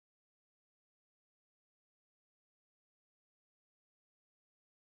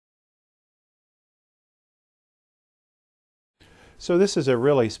So this is a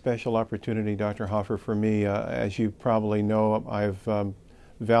really special opportunity, Dr. Hoffer, for me. As you probably know, I've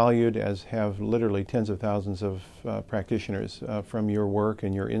valued, as have literally tens of thousands of practitioners from your work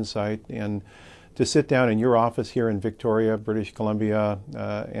and your insight. And to sit down in your office here in Victoria, British Columbia,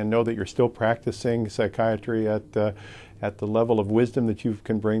 and know that you're still practicing psychiatry at the level of wisdom that you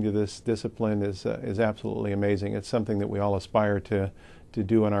can bring to this discipline is absolutely amazing. It's something that we all aspire to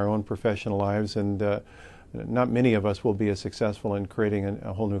do in our own professional lives, and not many of us will be as successful in creating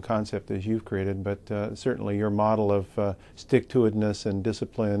a whole new concept as you've created, but certainly your model of stick-to-itness and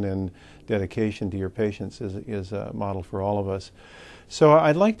discipline and dedication to your patients is a model for all of us. So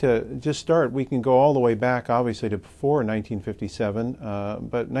I'd like to just start. We can go all the way back, obviously, to before 1957,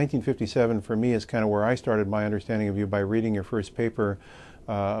 but 1957 for me is kind of where I started my understanding of you by reading your first paper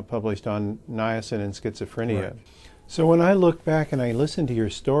published on niacin and schizophrenia. Right. So when I look back and I listen to your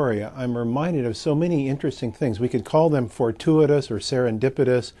story, I'm reminded of so many interesting things. We could call them fortuitous or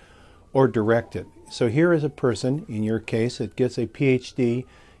serendipitous or directed. So here is a person, in your case, that gets a PhD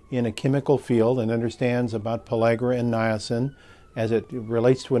in a chemical field and understands about pellagra and niacin as it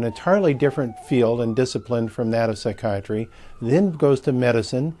relates to an entirely different field and discipline from that of psychiatry, then goes to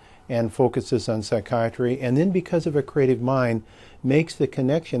medicine and focuses on psychiatry, and then because of a creative mind makes the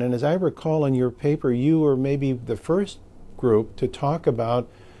connection. And as I recall in your paper, you were maybe the first group to talk about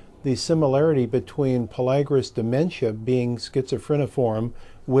the similarity between pellagrous dementia being schizophreniform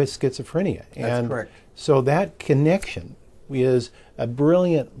with schizophrenia. That's correct. So that connection is a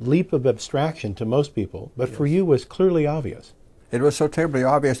brilliant leap of abstraction to most people, but for you was clearly obvious. It was so terribly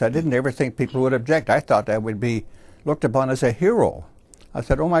obvious I didn't ever think people would object. I thought I would be looked upon as a hero. I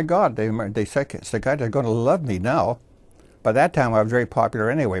said, oh my God, the psychiatrists are going to love me now. By that time I was very popular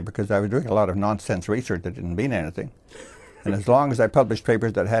anyway because I was doing a lot of nonsense research that didn't mean anything. And as long as I published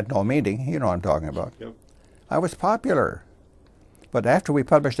papers that had no meaning, you know what I'm talking about, yep, I was popular. But after we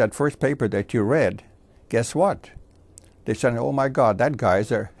published that first paper that you read, guess what? They said, oh my God, that guy's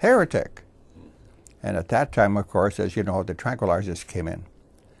a heretic. And at that time, of course, as you know, the tranquilizers came in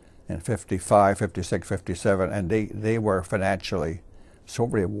 55, 56, 57, and they were financially so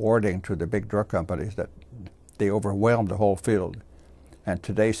rewarding to the big drug companies that they overwhelmed the whole field. And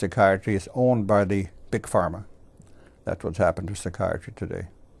today, psychiatry is owned by the big pharma. That's what's happened to psychiatry today.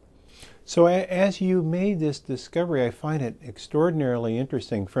 So as you made this discovery, I find it extraordinarily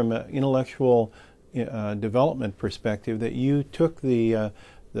interesting from an intellectual development perspective that you took the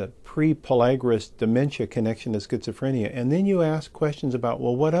pre-pellagrous dementia connection to schizophrenia, and then you ask questions about,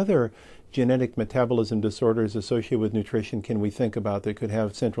 well, what other genetic metabolism disorders associated with nutrition can we think about that could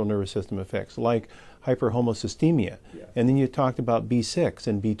have central nervous system effects, like hyperhomocystemia? Yeah. And then you talked about B6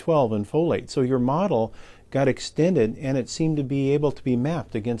 and B12 and folate. So your model got extended, and it seemed to be able to be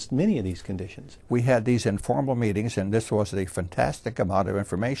mapped against many of these conditions. We had these informal meetings, and this was a fantastic amount of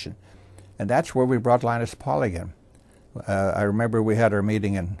information. And that's where we brought Linus Pauling in. I remember we had our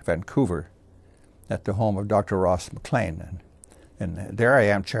meeting in Vancouver at the home of Dr. Ross McLean. And there I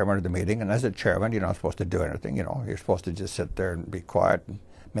am, chairman of the meeting, and as a chairman, you're not supposed to do anything, you know. You're supposed to just sit there and be quiet and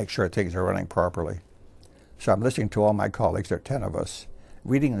make sure things are running properly. So I'm listening to all my colleagues, there are 10 of us,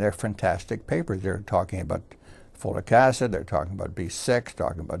 reading their fantastic papers. They're talking about folic acid, they're talking about B6,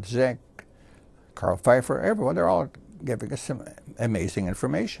 talking about zinc, Carl Pfeiffer, everyone, they're all giving us some amazing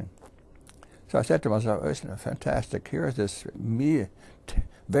information. So I said to myself, isn't it fantastic? Here's this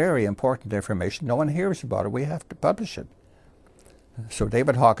very important information. No one hears about it. We have to publish it. So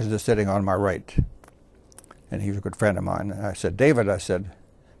David Hawkins is sitting on my right, and he's a good friend of mine. And I said, David, I said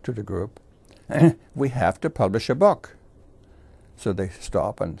to the group, we have to publish a book. So they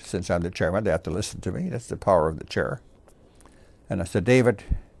stop, and since I'm the chairman, they have to listen to me. That's the power of the chair. And I said, David,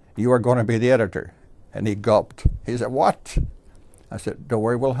 you are going to be the editor. And he gulped. He said, what? I said, don't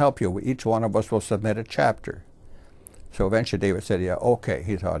worry, we'll help you. Each one of us will submit a chapter. So eventually David said, yeah, okay.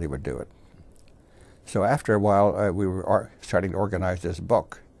 He thought he would do it. So after a while, we were starting to organize this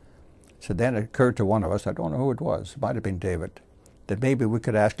book. So then it occurred to one of us, I don't know who it was, it might have been David, that maybe we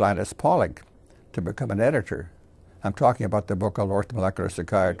could ask Linus Pauling to become an editor. I'm talking about the book called Orthomolecular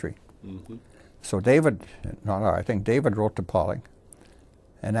Psychiatry. Mm-hmm. So David, I think David wrote to Pauling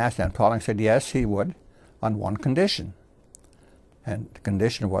and asked him. Pauling said yes, he would, on one condition. And the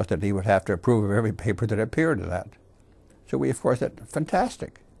condition was that he would have to approve of every paper that appeared in that. So we, of course, said,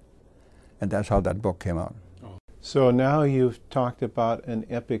 fantastic. And that's how that book came out. So now you've talked about an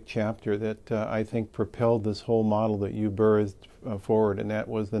epic chapter that I think propelled this whole model that you birthed forward, and that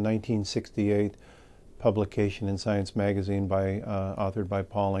was the 1968 publication in Science magazine authored by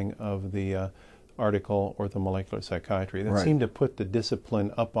Pauling of the article Orthomolecular Psychiatry that seemed to put the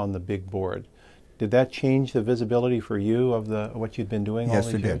discipline up on the big board. Did that change the visibility for you of what you'd been doing all Yes,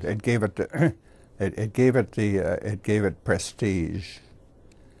 these it years? did. It gave it it gave it it gave it prestige.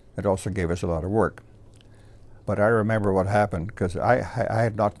 It also gave us a lot of work. But I remember what happened, because I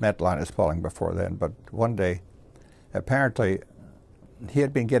had not met Linus Pauling before then, but one day, apparently, he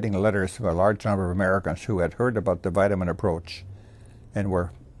had been getting letters from a large number of Americans who had heard about the vitamin approach and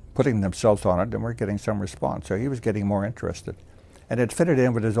were putting themselves on it and were getting some response. So he was getting more interested. And it fitted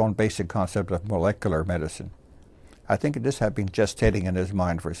in with his own basic concept of molecular medicine. I think this had been gestating in his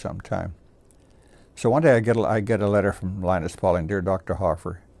mind for some time. So one day I get a letter from Linus Pauling, "Dear Dr.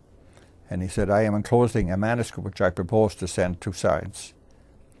 Hoffer," and he said, "I am enclosing a manuscript which I propose to send to Science.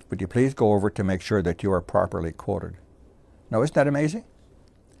 Would you please go over to make sure that you are properly quoted?" Now, isn't that amazing?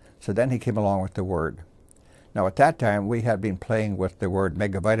 So then he came along with the word. Now, at that time, we had been playing with the word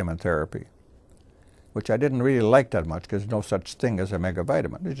megavitamin therapy, which I didn't really like that much, because there's no such thing as a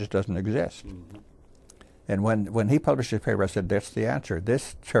megavitamin. It just doesn't exist. Mm-hmm. And when he published his paper, I said, that's the answer.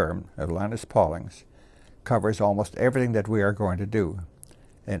 This term of Linus Pauling's covers almost everything that we are going to do.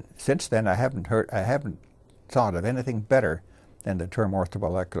 And since then, I haven't thought of anything better than the term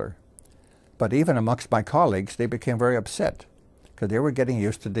orthomolecular. But even amongst my colleagues, they became very upset, because they were getting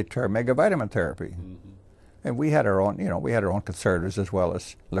used to the term megavitamin therapy. Mm-hmm. And we had our own, we had our own conservatives as well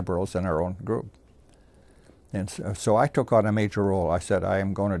as liberals in our own group. And so I took on a major role. I said, I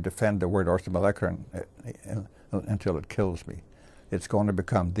am going to defend the word orthomolecular until it kills me. It's going to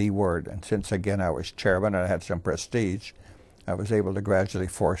become the word. And since, again, I was chairman and I had some prestige, I was able to gradually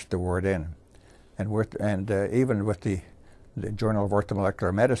force the word in. And even with the Journal of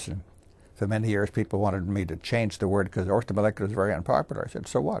Orthomolecular Medicine, for many years people wanted me to change the word because orthomolecular is very unpopular. I said,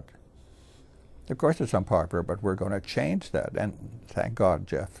 so what? Of course it's unpopular, but we're going to change that. And thank God,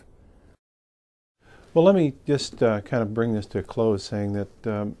 Jeff. Well, let me just kind of bring this to a close, saying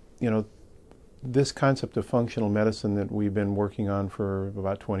that, this concept of functional medicine that we've been working on for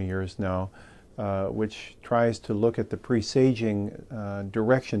about 20 years now, which tries to look at the presaging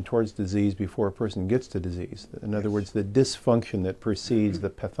direction towards disease before a person gets to disease. In other words, the dysfunction that precedes the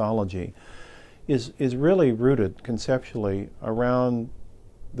pathology is really rooted conceptually around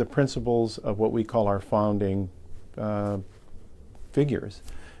the principles of what we call our founding figures.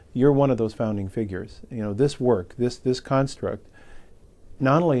 You're one of those founding figures. This work, this construct,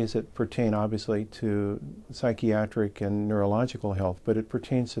 not only does it pertain obviously to psychiatric and neurological health, but it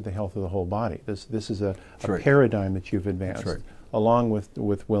pertains to the health of the whole body. This is a paradigm that you've advanced, along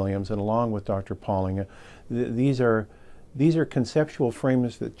with Williams and along with Dr. Pauling. These are conceptual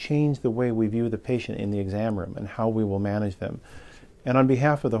frameworks that change the way we view the patient in the exam room and how we will manage them. And on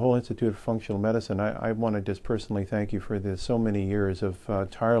behalf of the whole Institute of Functional Medicine, I want to just personally thank you for so many years of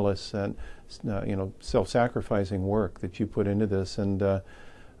tireless and self-sacrificing work that you put into this. And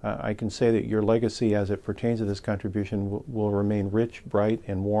I can say that your legacy, as it pertains to this contribution, will remain rich, bright,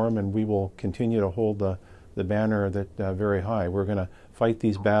 and warm. And we will continue to hold the banner that very high. We're going to fight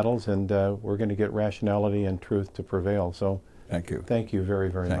these battles, and we're going to get rationality and truth to prevail. So thank you. Thank you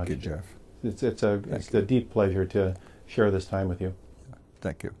very, very much. Thank you, Jeff. It's a deep pleasure to share this time with you.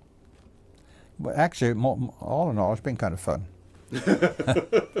 Thank you. But actually, all in all, it's been kind of fun.